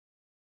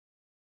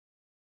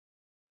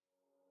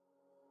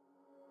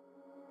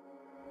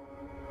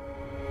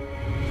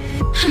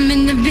I'm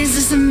in the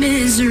business of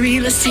misery.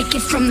 Let's take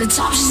it from the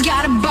top. She's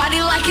got a body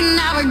like an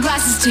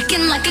hourglass, it's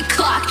ticking like a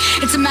clock.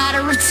 It's a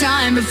matter of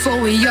time before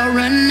we all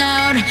run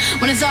out.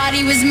 When I thought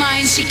he was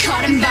mine, she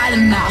caught him by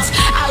the mouth.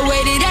 I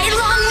waited 8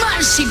 long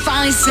months, she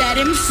finally set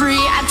him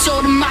free. I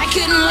told him I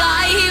couldn't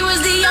lie, he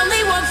was the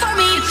only one for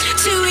me.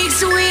 2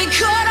 weeks we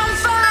caught on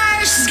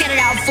fire. She's got it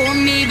out for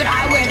me, but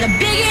I wear the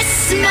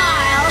biggest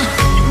smile.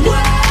 Whoa,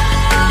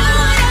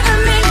 never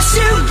meant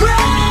to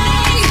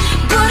break,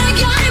 but I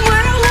got him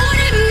where I want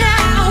him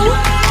now.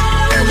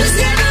 Whoa, it was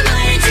never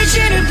my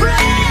intention to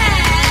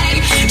break,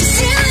 to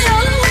steal it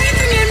all away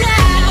from you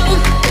now.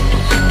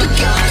 But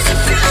gosh, it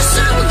feels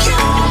so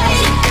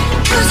good,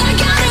 'cause I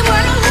got him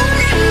where I want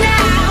him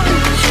now.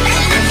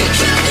 And if you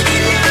could, then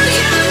you know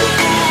you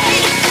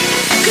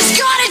would, 'cause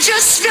God, it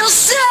just feels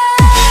so.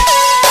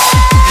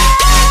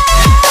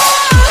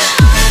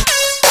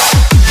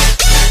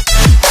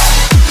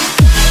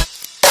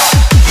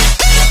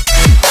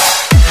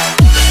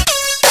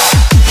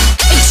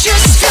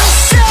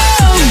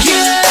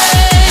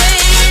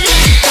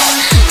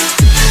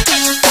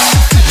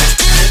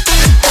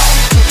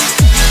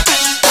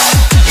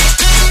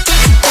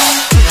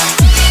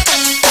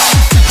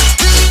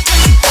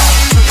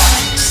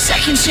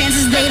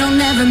 Chances, they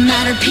don't ever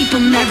matter, people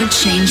never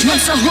change.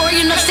 Once a whore,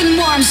 you're nothing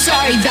more, I'm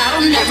sorry,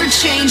 that'll never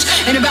change.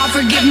 And about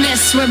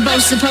forgiveness, we're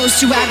both supposed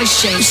to have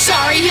exchange.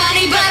 Sorry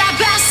honey, but I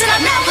passed and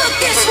I've never